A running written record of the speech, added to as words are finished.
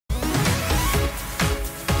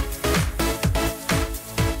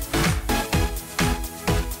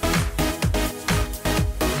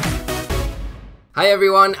Hi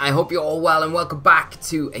everyone, I hope you're all well and welcome back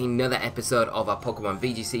to another episode of our Pokemon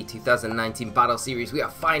VGC 2019 Battle Series. We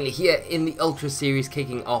are finally here in the Ultra Series,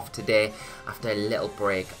 kicking off today after a little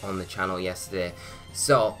break on the channel yesterday.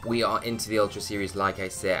 So we are into the Ultra Series, like I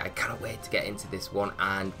said. I cannot wait to get into this one,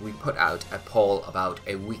 and we put out a poll about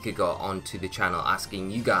a week ago onto the channel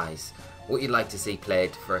asking you guys what you'd like to see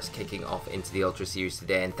played for us kicking off into the Ultra Series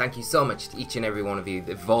today. And thank you so much to each and every one of you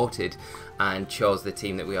that voted and chose the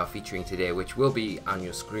team that we are featuring today, which will be on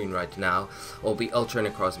your screen right now. Will be Ultra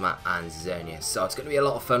Necrozma and Xerneas. So it's going to be a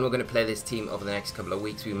lot of fun. We're going to play this team over the next couple of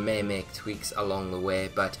weeks. We may make tweaks along the way,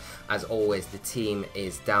 but as always, the team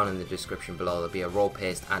is down in the description below. There'll be a raw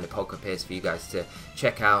paste and a Pokepaste for you guys to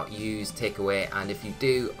check out, use, take away, and if you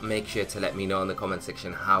do, make sure to let me know in the comment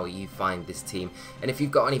section how you find this team, and if you've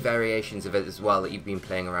got any variations of it as well that you've been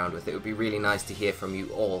playing around with. It would be really nice to hear from you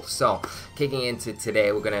all. So kicking into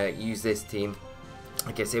today, we're going to use this team.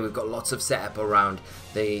 Like I say, we've got lots of setup around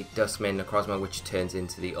the Duskmane Necrozma, which turns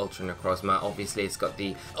into the Ultra Necrozma. Obviously, it's got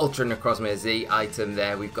the Ultra Necrozma Z item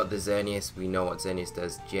there. We've got the Xerneas. We know what Xerneas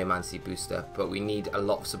does, Geomancy booster, but we need a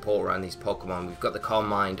lot of support around these Pokemon. We've got the Calm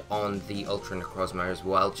Mind on the Ultra Necrozma as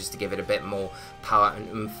well, just to give it a bit more power and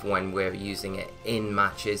oomph when we're using it in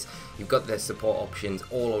matches. You've got the support options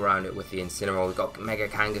all around it with the Incineroar. We've got Mega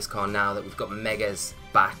Kangaskhan now that we've got Megas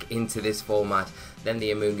back into this format. Then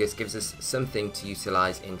the Amoonguss gives us something to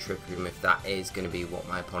utilise in Trick Room if that is going to be what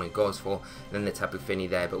my opponent goes for. And then the Tapu Fini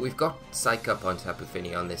there, but we've got Psych Up on Tapu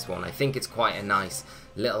Fini on this one. I think it's quite a nice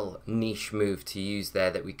little niche move to use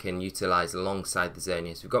there that we can utilise alongside the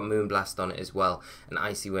Xerneas. We've got Moonblast on it as well, and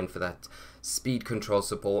Icy Wind for that speed control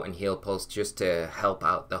support and heal pulse, just to help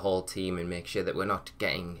out the whole team and make sure that we're not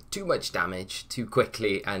getting too much damage too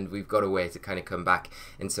quickly, and we've got a way to kind of come back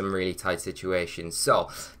in some really tight situations. So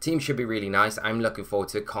team should be really nice. I'm looking forward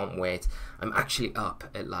to it, can't wait. I'm actually up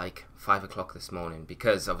at like 5 o'clock this morning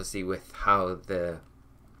because obviously with how the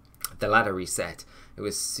ladder reset, it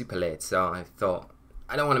was super late, so I thought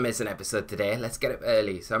I don't want to miss an episode today, let's get up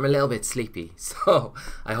early. So I'm a little bit sleepy, so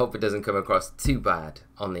I hope it doesn't come across too bad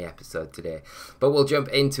on the episode today. But we'll jump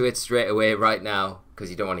into it straight away right now, because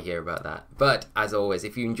you don't want to hear about that. But as always,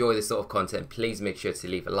 if you enjoy this sort of content, please make sure to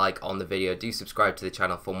leave a like on the video. Do subscribe to the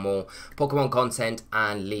channel for more Pokemon content,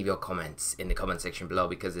 and leave your comments in the comment section below,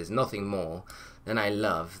 because there's nothing more than I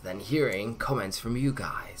love than hearing comments from you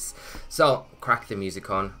guys. So crack the music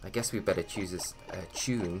on. I guess we better choose a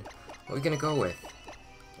tune. What are we going to go with?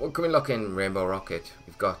 What can we look in Rainbow Rocket?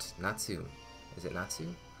 We've got Natsu. Is it Natsu?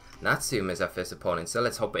 Natsu is our first opponent, so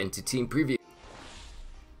let's hop into team preview.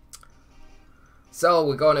 So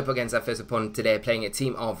we're going up against our first opponent today, playing a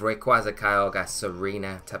team of Rayquaza, Kyogre,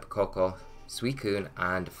 Serena, Tapu Koko, Suicune,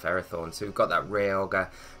 and Ferrothorn. So we've got that Rayquaza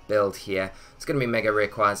build here. It's going to be Mega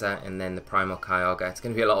Rayquaza and then the Primal Kyogre. It's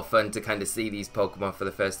going to be a lot of fun to kind of see these Pokemon for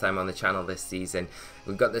the first time on the channel this season.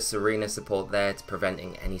 We've got the Serena support there. It's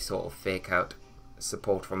preventing any sort of fake out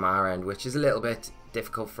support from our end, which is a little bit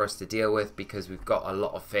difficult for us to deal with because we've got a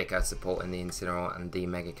lot of fake out support in the Incineroar and the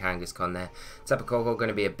Mega Kangaskhan there. Tapu Koko going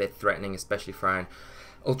to be a bit threatening, especially for our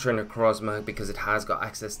Ultra Necrozma, because it has got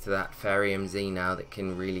access to that Fairy Z now that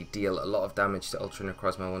can really deal a lot of damage to Ultra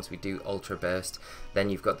Necrozma once we do Ultra Burst.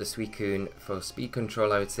 Then you've got the Suicune for speed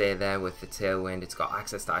control, I would say, there with the Tailwind. It's got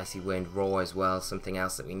access to Icy Wind, Raw as well, something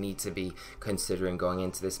else that we need to be considering going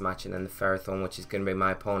into this match. And then the Ferrothorn, which is going to be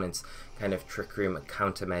my opponent's kind of Trick Room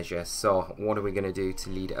countermeasure. So what are we going to do to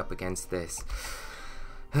lead up against this?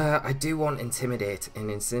 I do want Intimidate, and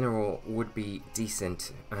Incineroar would be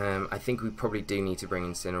decent. I think we probably do need to bring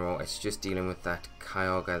Incineroar. It's just dealing with that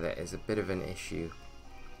Kyogre that is a bit of an issue.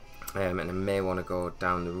 And I may want to go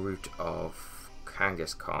down the route of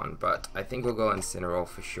Kangaskhan, but I think we'll go Incineroar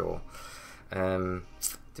for sure. Do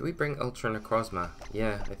we bring Ultra Necrozma?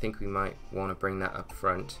 Yeah, I think we might want to bring that up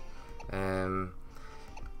front. I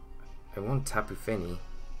want Tapu Fini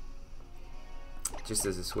just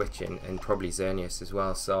as a switch in, and probably Xerneas as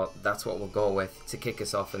well, so that's what we'll go with to kick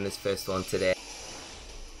us off in this first one today.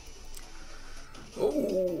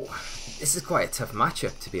 Oh, this is quite a tough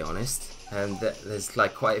matchup, to be honest, and there's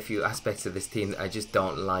like quite a few aspects of this team that I just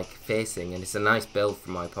don't like facing, and it's a nice build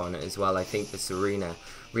for my opponent as well. I think the Serena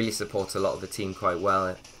really supports a lot of the team quite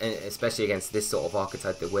well, especially against this sort of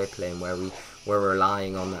archetype that we're playing, where we're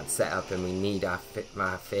relying on that setup and we need our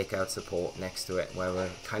fake out support next to it, where we're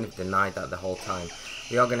kind of denied that the whole time.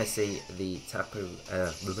 We are going to see the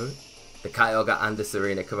the Kyogre and the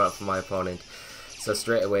Serena come out for my opponent, so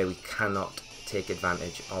straight away we cannot take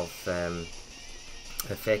advantage of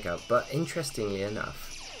a fake out. But interestingly enough,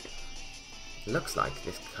 looks like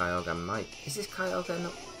this Kyogre might... Is this Kyogre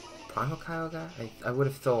not Primal Kyogre? I would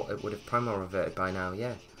have thought it would have Primal reverted by now,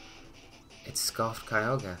 yeah. It's Scoffed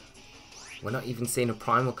Kyogre. We're not even seeing a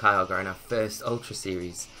Primal Kyogre in our first Ultra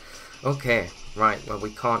Series. Okay, right, well we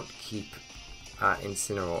can't keep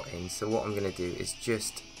Incineroar in, so what I'm going to do is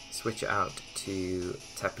just switch it out to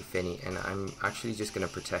Tapu Fini, and I'm actually just going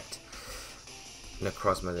to protect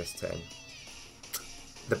Necrozma this turn.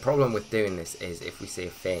 The problem with doing this is if we see a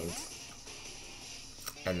feint,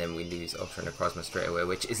 and then we lose Ultra Necrozma straight away,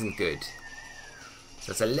 which isn't good.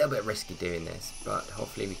 So it's a little bit risky doing this, but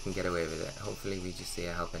hopefully we can get away with it. Hopefully we just see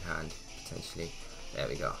a helping hand, potentially. There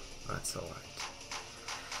we go, that's alright.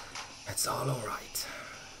 It's all alright.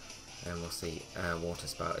 And we'll see. Water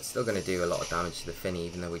Spout. It's still going to do a lot of damage to the Fini,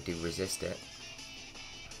 even though we do resist it.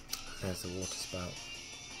 There's the Water Spout.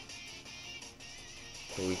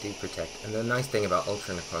 But we do protect. And the nice thing about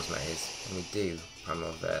Ultra Necrozma is, when we do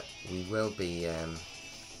Primal Vert, we will be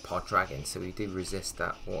Pod Dragon, so we do resist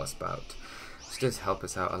that Water Spout. Which does help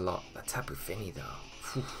us out a lot. That Tapu Fini though,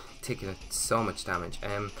 whew, taking so much damage.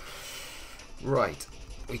 Right,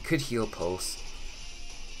 we could Heal Pulse.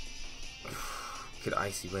 Could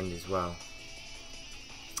Icy Wind as well.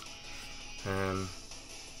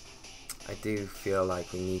 I do feel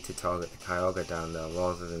like we need to target the Kyogre down though,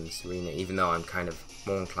 rather than the Serena, even though I'm kind of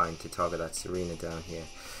more inclined to target that Serena down here.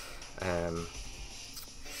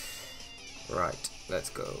 Right,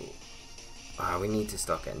 let's go. We need to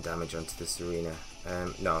start getting damage onto the Serena.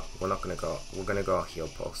 No, we're not going to go. We're going to go Heal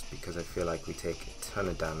Pulse, because I feel like we take a ton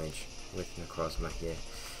of damage with Necrozma here.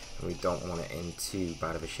 And we don't want it in too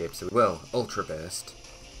bad of a shape, so we will Ultra Burst.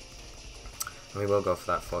 And we will go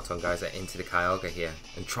for that Photon Geyser into the Kyogre here,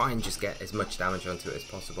 and try and just get as much damage onto it as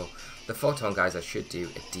possible. The Photon Geyser should do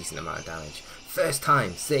a decent amount of damage. First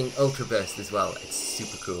time seeing Ultra Burst as well, it's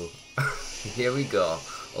super cool. Here we go,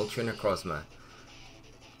 Ultra Necrozma.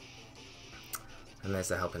 And there's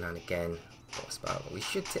the Helping Hand again, Water Spout. We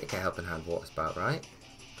should take a Helping Hand Water Spout, right?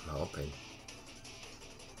 I'm hoping.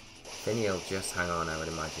 Fini will just hang on, I would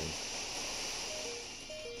imagine.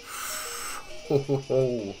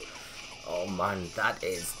 Oh man, that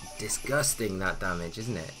is disgusting, that damage,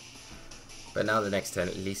 isn't it? But now the next turn,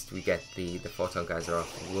 at least we get the Photon Geyser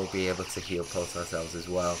off. We'll be able to Heal Pulse ourselves as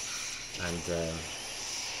well. And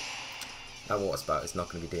that Water Spout is not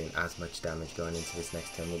going to be doing as much damage going into this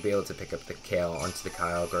next turn. We'll be able to pick up the KO onto the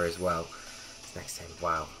Kyogre as well. This next turn,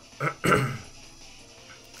 wow.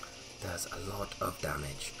 Does a lot of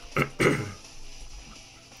damage.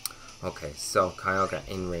 Okay, so Kyogre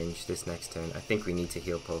in range this next turn. I think we need to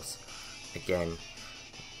Heal Pulse again.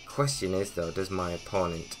 Question is though, does my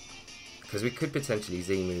opponent, because we could potentially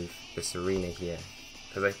Z-move the Serena here,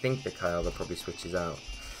 because I think the Kyogre probably switches out.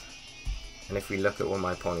 And if we look at what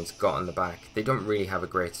my opponent's got on the back, they don't really have a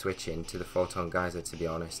great switch in to the Photon Geyser, to be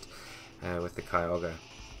honest, with the Kyogre.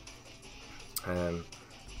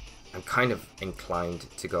 I'm kind of inclined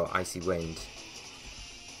to go Icy Wind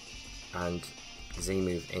and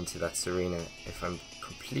Z-move into that Serena, if I'm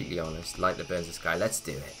completely honest. Light that burns the sky. Let's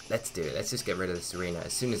do it. Let's do it. Let's just get rid of the Serena.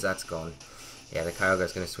 As soon as that's gone, yeah, the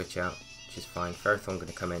Kyogre's going to switch out, which is fine. Ferrothorn going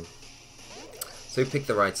to come in. So we picked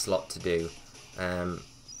the right slot to do. And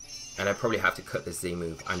I probably have to cut the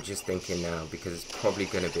Z-move. I'm just thinking now, because it's probably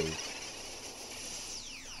going to be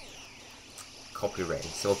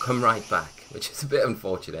copyrighted. So I'll come right back, which is a bit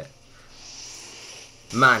unfortunate.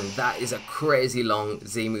 Man, that is a crazy long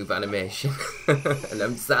Z-move animation. And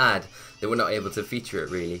I'm sad that we're not able to feature it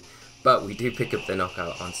really. But we do pick up the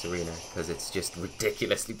knockout on Serena, because it's just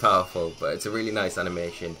ridiculously powerful. But it's a really nice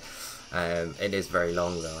animation. It is very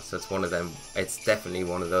long though, so it's one of them. It's definitely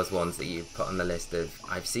one of those ones that you put on the list of,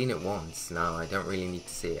 I've seen it once, now I don't really need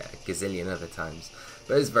to see it a gazillion other times.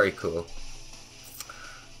 But it's very cool.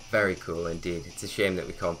 Very cool indeed. It's a shame that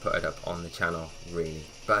we can't put it up on the channel really,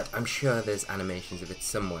 but I'm sure there's animations of it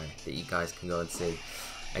somewhere that you guys can go and see,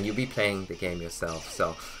 and you'll be playing the game yourself.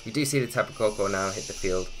 So we do see the Tapu Koko now hit the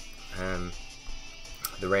field.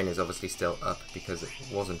 The rain is obviously still up because it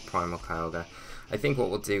wasn't Primal Kyogre. I think what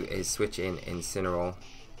we'll do is switch in Incineroar,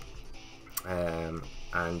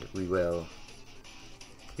 and we will.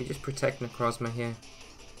 Can we just protect Necrozma here?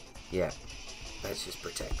 Yeah, let's just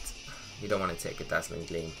protect. You don't want to take a Dazzling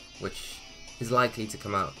Gleam, which is likely to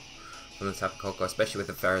come out from the Tapu Koko, especially with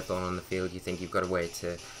the Ferrothorn on the field. You think you've got a way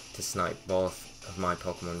to snipe both of my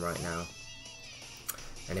Pokemon right now.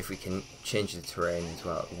 And if we can change the terrain as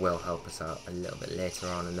well, it will help us out a little bit later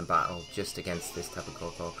on in the battle, just against this Tapu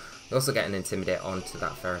Koko. We also get an Intimidate onto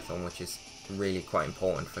that Ferrothorn, which is really quite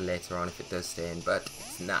important for later on if it does stay in, but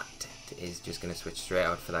it's not. It is just going to switch straight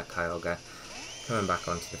out for that Kyogre, coming back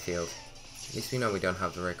onto the field. At least we know we don't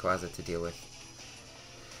have the Rayquaza to deal with.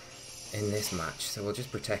 in this match. So we'll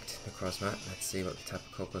just protect Necrozma. Let's see what the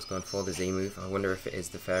Tapu Koko's going for. The Z move. I wonder if it is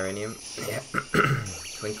the Ferinium. Yeah.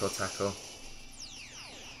 Twinkle Tackle.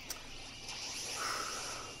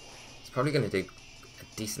 It's probably going to do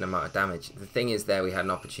a decent amount of damage. The thing is there we had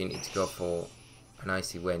an opportunity to go for an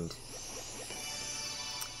Icy Wind.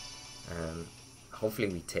 Hopefully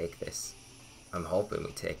we take this. I'm hoping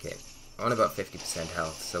we take it. I'm on about 50%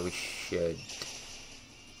 health, so we should...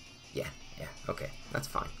 Yeah, okay, that's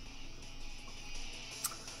fine.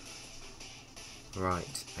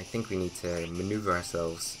 Right, I think we need to maneuver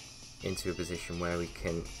ourselves into a position where we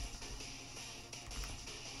can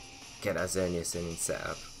get our Xerneas in and set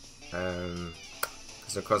up.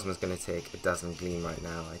 Because Necrozma's going to take a Dazzling Gleam right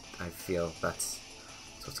now. I feel that's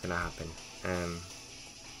what's going to happen.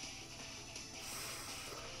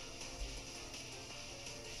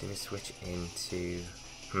 Do we switch into...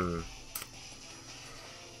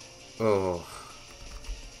 Oh,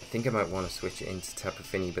 I think I might want to switch it into Tapu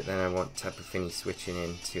Fini, but then I want Tapu Fini switching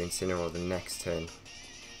into Incineroar the next turn.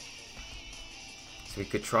 So we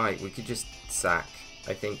could just sack.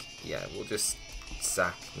 I think, yeah, we'll just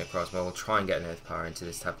sack Necrozma. We'll try and get an Earth Power into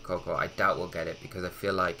this Tapu Koko. I doubt we'll get it because I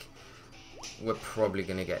feel like we're probably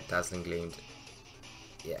going to get Dazzling Gleamed.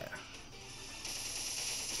 Yeah.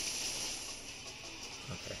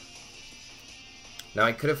 Okay. Now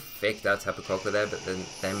I could have faked out Tapu Koko there, but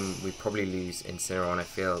then we probably lose Incineroar, and I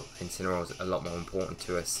feel Incineroar is a lot more important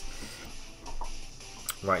to us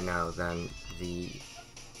right now than the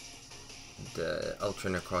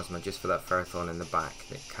Ultra Necrozma, just for that Ferrothorn in the back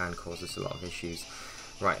that can cause us a lot of issues.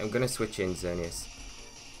 Right, I'm going to switch in Xerneas.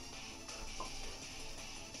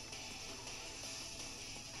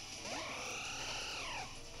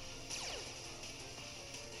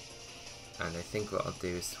 And I think what I'll do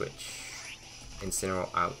is switch Incineroar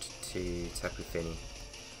out to Tapu Fini,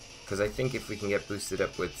 because I think if we can get boosted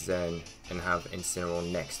up with Zen and have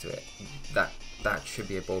Incineroar next to it, that should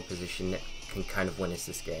be a bold position that can kind of win us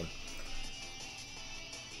this game.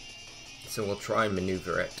 So we'll try and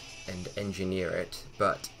maneuver it and engineer it,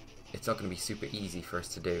 but it's not going to be super easy for us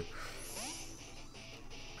to do.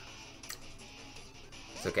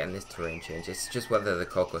 So getting this terrain change, it's just whether the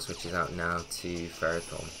Koko switches out now to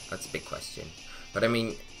Ferrothorn. That's a big question. But I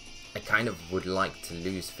mean, I kind of would like to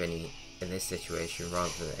lose Fini in this situation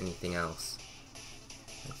rather than anything else.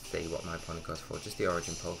 Let's see what my opponent goes for. Just the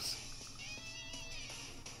Origin Pulse.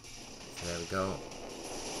 So there we go.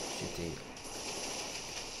 Should do.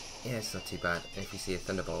 Yeah, it's not too bad. And if we see a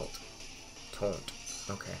Thunderbolt, Taunt.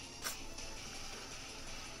 Okay.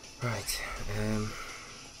 Right.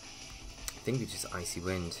 I think we just Icy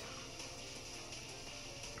Wind.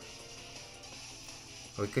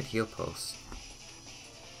 Or we could Heal Pulse.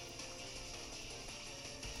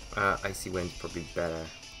 Icy Wind's probably better,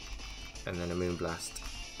 and then a Moonblast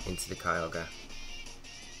into the Kyogre.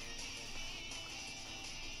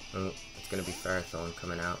 Oh, it's going to be Ferrothorn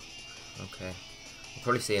coming out. Okay. We'll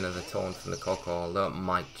probably see another Taunt from the Koko, although it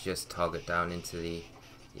might just target down into the...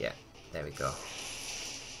 Yeah, there we go.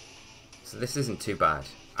 So this isn't too bad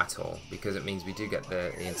at all, because it means we do get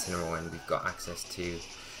the Incineroar and we've got access to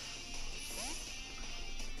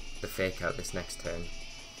the Fake Out this next turn.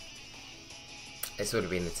 It would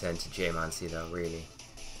have been the turn to Geomancy though, really,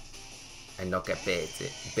 and not get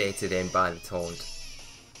baited in by the Taunt.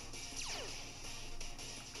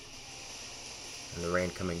 And the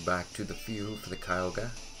rain coming back to the field for the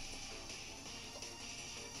Kyogre.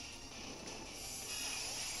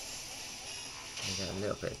 We get a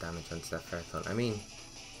little bit of damage onto that Ferrothorn. I mean,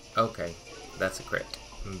 okay, that's a crit.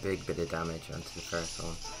 A big bit of damage onto the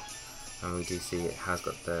Ferrothorn. And we do see it has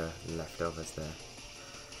got the leftovers there.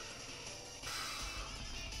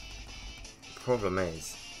 Problem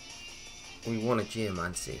is, we want a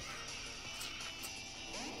Geomancy.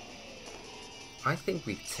 I think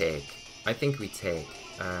we take a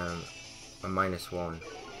 -1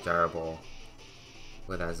 Gyro Ball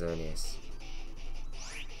with our Xerneas.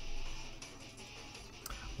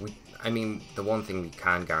 I mean, the one thing we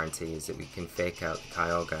can guarantee is that we can fake out the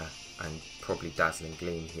Kyogre and probably Dazzling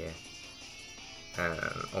Gleam here,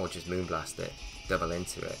 or just Moonblast it, double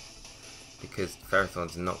into it. Because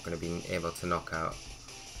Ferrothorn's not going to be able to knock out.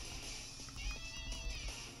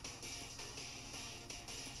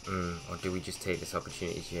 Or do we just take this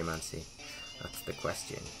opportunity to Geomancy? That's the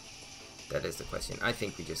question. That is the question. I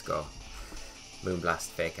think we just go Moonblast,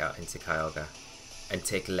 Fake Out into Kyogre and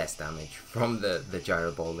take less damage from the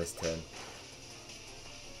Gyro Ball this turn.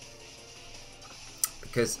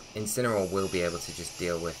 Because Incineroar will be able to just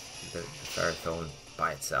deal with the Ferrothorn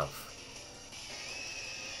by itself.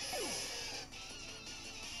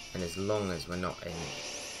 And as long as we're not in,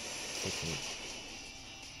 we can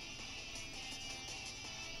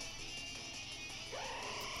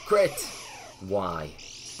Crit! Why?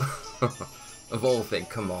 Of all things,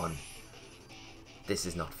 come on. This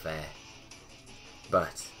is not fair.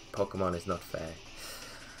 But Pokemon is not fair.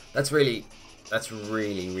 That's really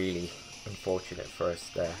unfortunate for us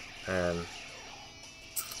there.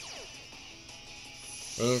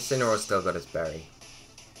 Incineroar still got his berry.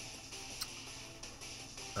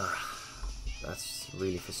 That's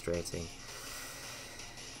really frustrating.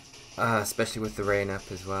 Especially with the rain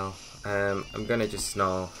up as well. I'm gonna just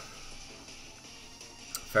snarl.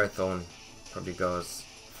 Ferrothorn probably goes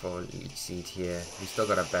for Leech Seed here. We still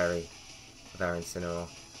got a berry with our Incineroar.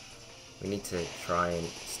 We need to try and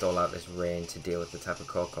stall out this rain to deal with the Tapu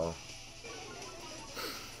Fini.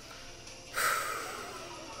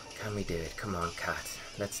 Can we do it? Come on, cat.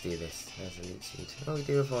 Let's do this. There's a Leech Seed. Oh, we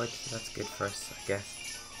do avoid. That's good for us, I guess.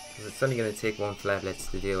 Because it's only going to take one Flare Blitz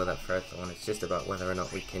to deal with that Ferrothorn. It's just about whether or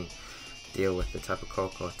not we can deal with the Tapu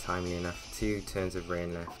Fini timely enough. 2 turns of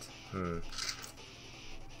rain left.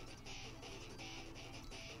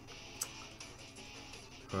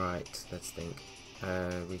 Right, let's think.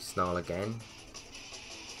 We snarl again.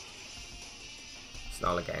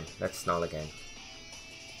 Snarl again. Let's snarl again.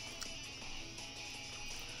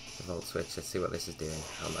 The Volt Switch. Let's see what this is doing.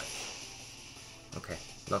 How much? Okay,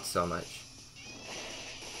 not so much.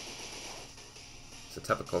 So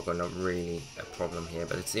Tapu Fini not really a problem here,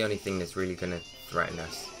 but it's the only thing that's really going to threaten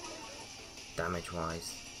us damage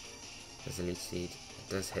wise. There's a Leech Seed. It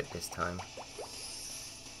does hit this time.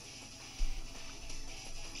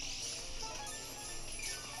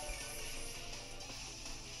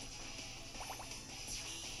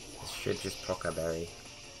 Should just proc a berry.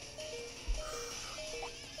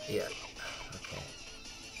 Yeah, okay.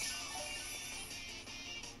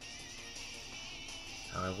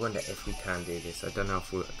 Now I wonder if we can do this. I don't know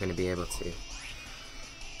if we're going to be able to.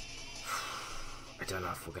 I don't know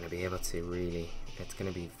if we're going to be able to, really. It's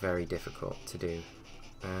going to be very difficult to do.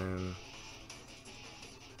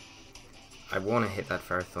 I want to hit that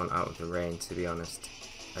Ferrothorn out of the rain, to be honest.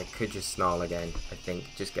 I could just snarl again, I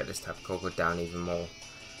think. Just get this Tapu Fini down even more.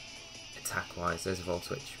 Attack wise, there's a Volt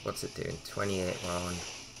Switch. What's it doing? 28 we're on.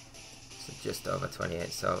 So just over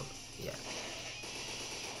 28, so yeah.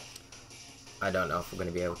 I don't know if we're going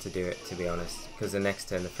to be able to do it, to be honest. Because the next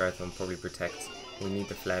turn the Ferrothorn probably protects. We need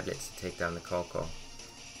the Flare Blitz to take down the Coco.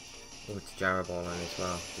 Oh, it's Jarra Ball on as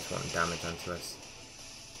well. Just wanting damage onto us.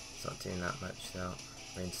 It's not doing that much though.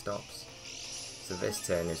 Rain stops. So this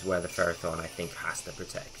turn is where the Ferrothorn, I think, has to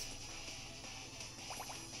protect.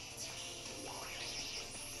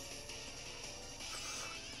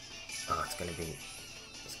 Oh,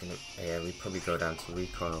 yeah, we probably go down to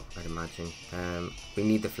recoil, I'd imagine. We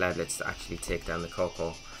need the Flare Blitz to actually take down the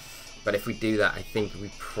Coco. But if we do that, I think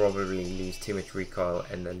we probably lose too much recoil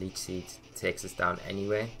and the Leech Seed takes us down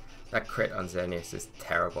anyway. That crit on Xerneas is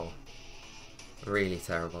terrible. Really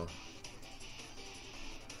terrible.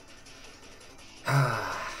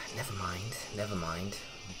 Never mind.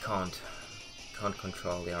 We can't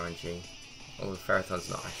control the RNG. Well, the Ferrothorn's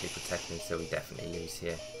not actually protecting, so we definitely lose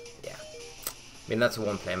here. Yeah. I mean, that's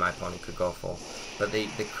one play my opponent could go for. But the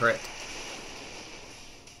crit...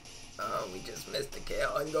 Oh, we just missed the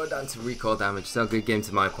KO and go down to recoil damage. So good game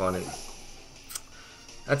to my opponent.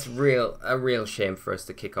 That's a real shame for us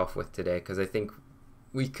to kick off with today, because I think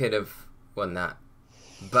we could have won that.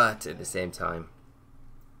 But at the same time,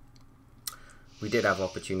 we did have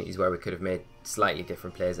opportunities where we could have made slightly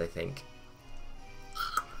different plays, I think.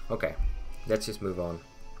 Okay, let's just move on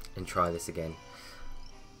and try this again.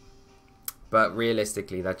 But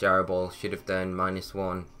realistically, that Jarra Ball should have done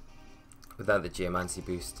 -1 without the Geomancy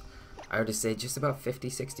boost. I would say just about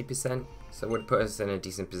 50-60%. So it would put us in a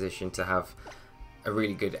decent position to have a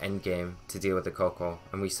really good end game to deal with the Coco.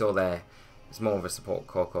 And we saw there, it's more of a support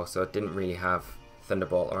Coco, so it didn't really have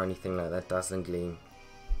Thunderbolt or anything like that, Dazzling Gleam.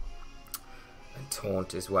 And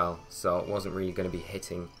Taunt as well, so it wasn't really going to be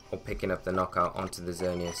hitting or picking up the knockout onto the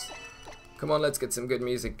Xerneas. Come on, let's get some good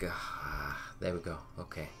music. There we go,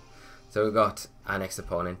 okay. So we've got our next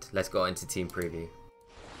opponent. Let's go into team preview.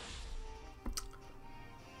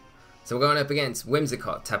 So we're going up against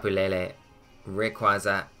Whimsicott, Tapu Lele,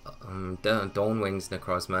 Rayquaza, Dawnwings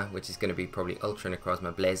Necrozma, which is going to be probably Ultra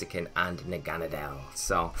Necrozma, Blaziken, and Naganadel.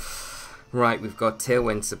 So, right, we've got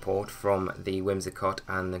Tailwind support from the Whimsicott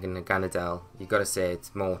and the Naganadel. You've got to say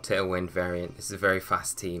it's more Tailwind variant. This is a very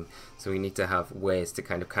fast team, so we need to have ways to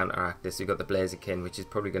kind of counteract this. We've got the Blaziken, which is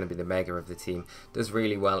probably going to be the Mega of the team. Does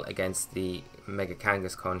really well against the Mega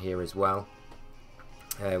Kangaskhan here as well,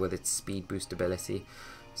 with its speed boost ability.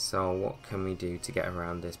 So what can we do to get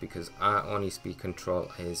around this? Because our only speed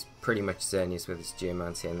control is pretty much Xerneas with its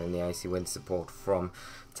Geomancy, and then the Icy Wind support from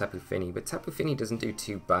Tapu Fini. But Tapu Fini doesn't do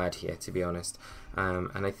too bad here, to be honest.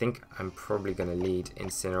 And I think I'm probably going to lead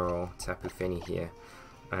Incineroar Tapu Fini here.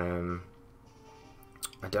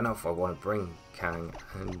 I don't know if I want to bring Kang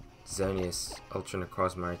and Xerneas Ultra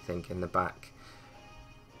Necrozma, I think, in the back.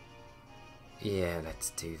 Yeah,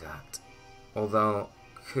 let's do that. Although,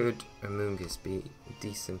 could Amoonguss be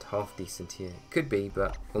decent, half decent here? Could be,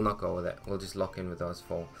 but we'll not go with it. We'll just lock in with those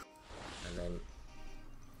four and then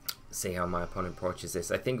see how my opponent approaches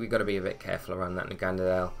this. I think we've got to be a bit careful around that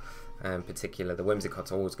Nagandadel in particular. The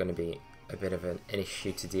Whimsicott's always going to be a bit of an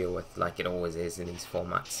issue to deal with, like it always is in these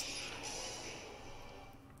formats.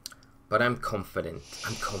 But I'm confident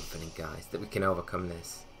guys, that we can overcome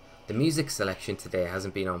this. The music selection today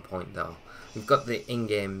hasn't been on point though. We've got the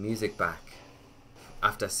in-game music back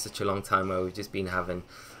after such a long time where we've just been having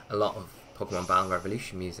a lot of Pokemon Battle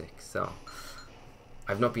Revolution music, so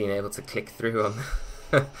I've not been able to click through on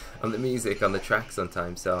on the music on the track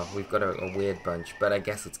sometimes, so we've got a weird bunch, but I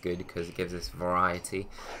guess it's good because it gives us variety.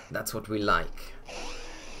 That's what we like.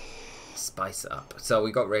 Spice up. So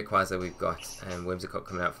we got Rayquaza, we've got Whimsicott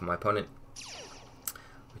coming out for my opponent,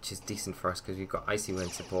 which is decent for us because we've got Icy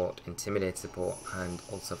Wind support, Intimidate support, and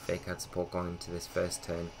also Fake Out support going into this first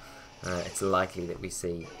turn. It's likely that we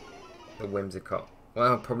see the Whimsicott.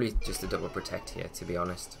 Well, probably just a double protect here, to be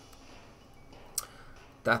honest.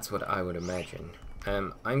 That's what I would imagine.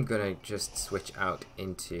 I'm gonna just switch out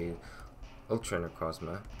into Ultra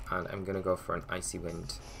Necrozma, and I'm gonna go for an Icy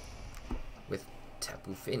Wind with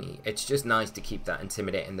Tapu Fini. It's just nice to keep that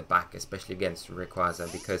Intimidate in the back, especially against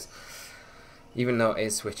Rayquaza, because even though it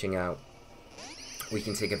is switching out, we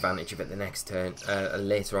can take advantage of it the next turn,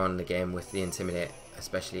 later on in the game with the Intimidate,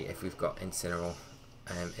 especially if we've got Incineroar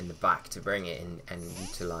in the back to bring it in and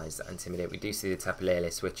utilise that Intimidate. We do see the Tapu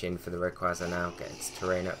Lele switch in for the Rayquaza now, get its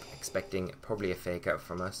terrain up, expecting probably a Fake Out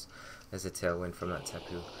from us. There's a Tailwind from that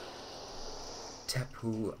Tapu.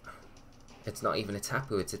 It's not even a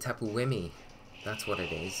Tapu, it's a Tapu Wimmy. That's what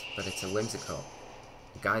it is, but it's a Whimsicott.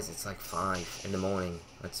 Guys, it's like 5 in the morning.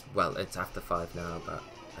 Well, it's after 5 now, but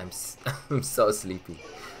I'm so sleepy.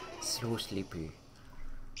 So sleepy.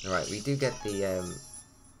 Alright, we do get the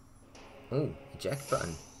eject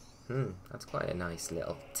button. That's quite a nice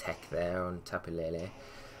little tech there on Tapu Lele.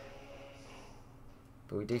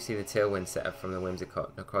 But we do see the Tailwind setup from the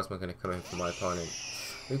Whimsicott. Necrozma going to come in for my opponent.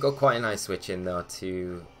 We've got quite a nice switch in though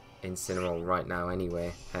to Incineroar right now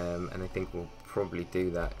anyway, and I think we'll probably do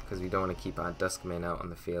that because we don't want to keep our Duskmane out on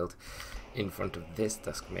the field in front of this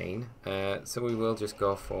Duskmane. So we will just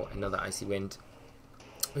go for another Icy Wind.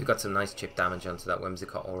 We've got some nice chip damage onto that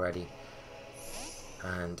Whimsicott already,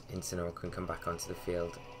 and Incineroar can come back onto the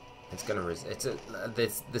field. It's gonna the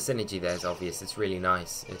synergy there is obvious. It's really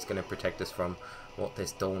nice. It's gonna protect us from what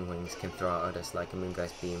this Dawn Wings can throw out at us, like a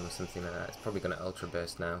Moongeist Beam or something like that. It's probably gonna Ultra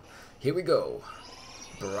Burst now. Here we go.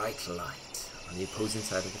 Bright light on the opposing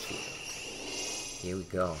side of the field. Here we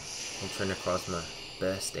go. Ultra Necrozma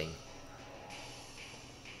bursting.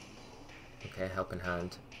 Okay, helping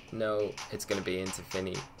hand. No, it's gonna be into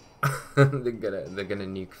Fini. they're gonna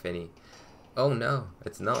nuke Fini. Oh no,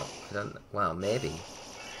 it's not. Well, maybe.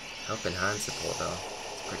 Helping hand support though.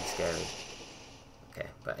 It's pretty scary. Okay,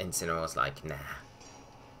 but Incineroar's like, nah.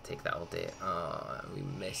 Take that all day. Oh, we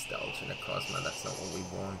missed the Ultra Necrozma. That's not what we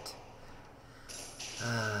want.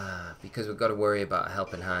 Because we've got to worry about a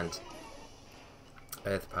helping hand.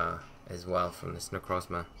 Earth Power as well from this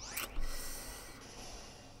Necrozma.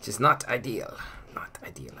 Which is not ideal. Not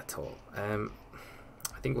ideal at all. I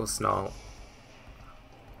think we'll Snarl.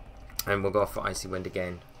 And we'll go for Icy Wind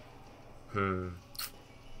again.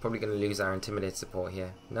 Probably going to lose our Intimidate support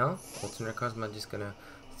here. No? Ultra Necrozma just going to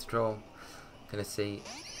throw. Going to see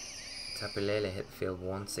Tapu Lele hit the field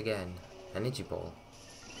once again. Energy Ball.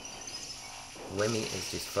 Wimmy is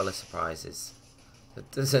just full of surprises. It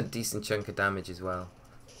does a decent chunk of damage as well.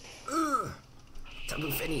 Ugh! Tapu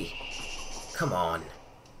Fini! Come on!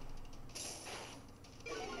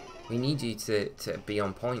 We need you to be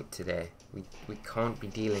on point today. We can't be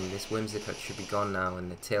dealing. This Whimsicott should be gone now and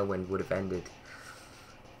the Tailwind would have ended.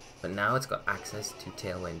 But now it's got access to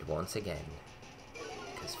Tailwind once again.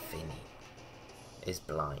 Because Fini is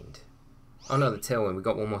blind. Oh no, the Tailwind. We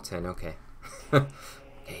got one more turn. Okay. Okay.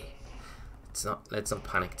 Let's not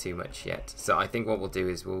panic too much yet. So I think what we'll do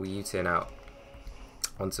is we'll U-turn out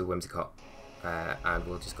onto Whimsicott, and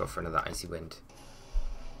we'll just go for another Icy Wind.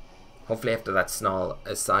 Hopefully after that Snarl,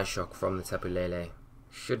 a Psyshock from the Tapu Lele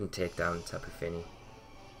shouldn't take down Tapu Fini.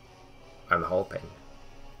 I'm hoping.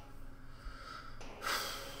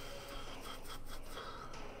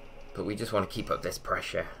 But we just want to keep up this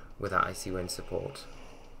pressure with that Icy Wind support.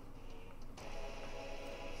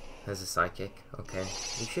 There's a Psychic. Okay,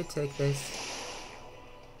 we should take this.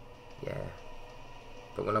 Yeah.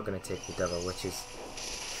 But we're not going to take the double, which is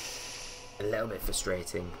a little bit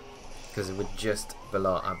frustrating because we're just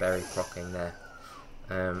below our berry procking there.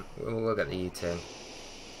 We'll get the U-turn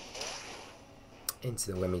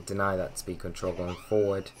into the Wimmy, deny that speed control going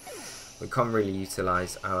forward. We can't really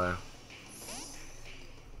utilise our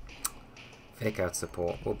fake out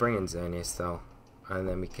support. We'll bring in Xerneas though, and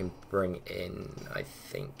then we can bring in, I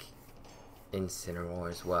think, Incineroar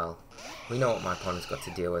as well. We know what my opponent's got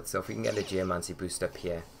to deal with, so if we can get a Geomancy boost up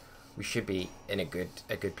here, we should be in a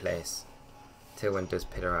good place. Tailwind does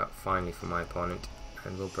pitter out finally for my opponent,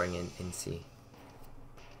 and we'll bring in Inci.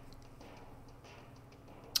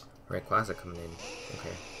 Rayquaza coming in.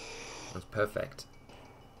 Okay, that's perfect.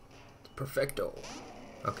 Perfecto.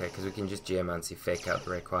 Okay, because we can just Geomancy fake out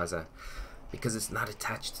the Rayquaza. Because it's not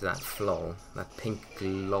attached to that flow, that pink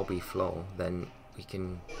globby flow, then we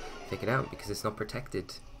can fake it out because it's not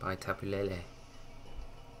protected by Tapu Lele.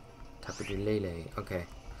 Tapu Lele. Okay,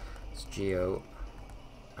 it's Geo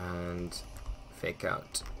and fake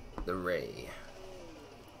out the Ray.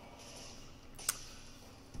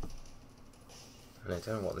 And I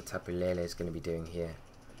don't know what the Tapu Lele is going to be doing here.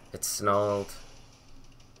 It's snarled.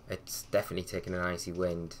 It's definitely taking an Icy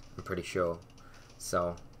Wind, I'm pretty sure.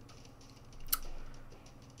 So,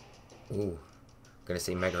 ooh, gonna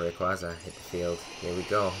see Mega Rayquaza hit the field. Here we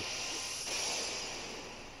go.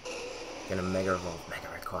 Gonna Mega Evolve Mega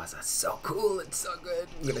Rayquaza. So cool, it's so good.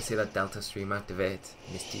 I'm gonna see that Delta Stream activate.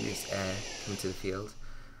 Mysterious Air come to the field.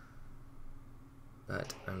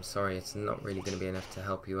 But I'm sorry, it's not really gonna be enough to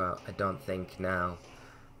help you out, I don't think now.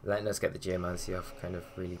 Letting us get the Geomancy off kind of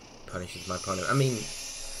really punishes my opponent. I mean,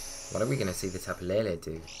 what are we gonna see the Tapu Lele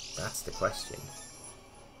do? That's the question.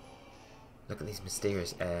 Look at these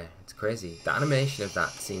Mysterious Air. It's crazy. The animation of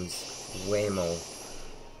that seems way more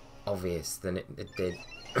obvious than it did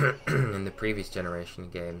in the previous generation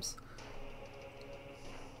of games.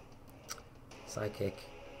 Psychic.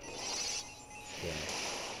 Yeah.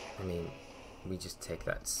 I mean, we just take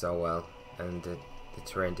that so well. And the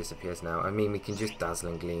terrain disappears now. I mean, we can just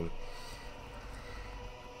Dazzling Gleam.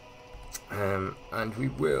 And we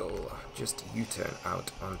will just U-turn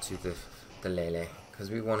out onto the Lele. Because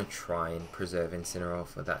we want to try and preserve Incineroar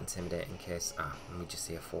for that Intimidate in case... and we just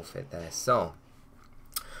see a forfeit there. So,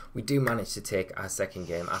 we do manage to take our second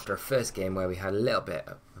game after a first game where we had a little bit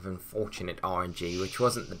of unfortunate RNG, which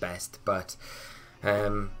wasn't the best, but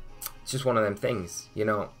it's just one of them things, you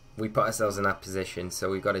know. We put ourselves in that position, so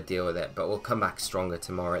we've got to deal with it, but we'll come back stronger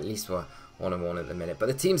tomorrow. At least we're 1-1 at the minute. But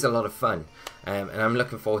the team's a lot of fun, and I'm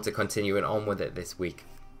looking forward to continuing on with it this week.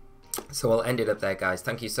 So we'll end it up there, guys.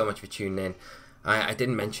 Thank you so much for tuning in. I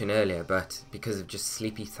didn't mention earlier, but because of just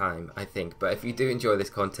sleepy time, I think. But if you do enjoy this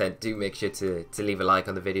content, do make sure to leave a like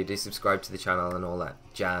on the video, do subscribe to the channel and all that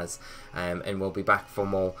jazz. And we'll be back for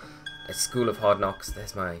more School of Hard Knocks.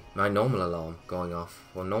 There's my normal alarm going off,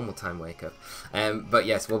 or normal time wake up. But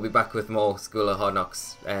yes, we'll be back with more School of Hard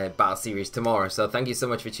Knocks Battle Series tomorrow. So thank you so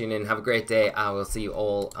much for tuning in. Have a great day. I will see you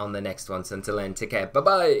all on the next one. So until then, take care.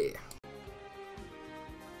 Bye-bye.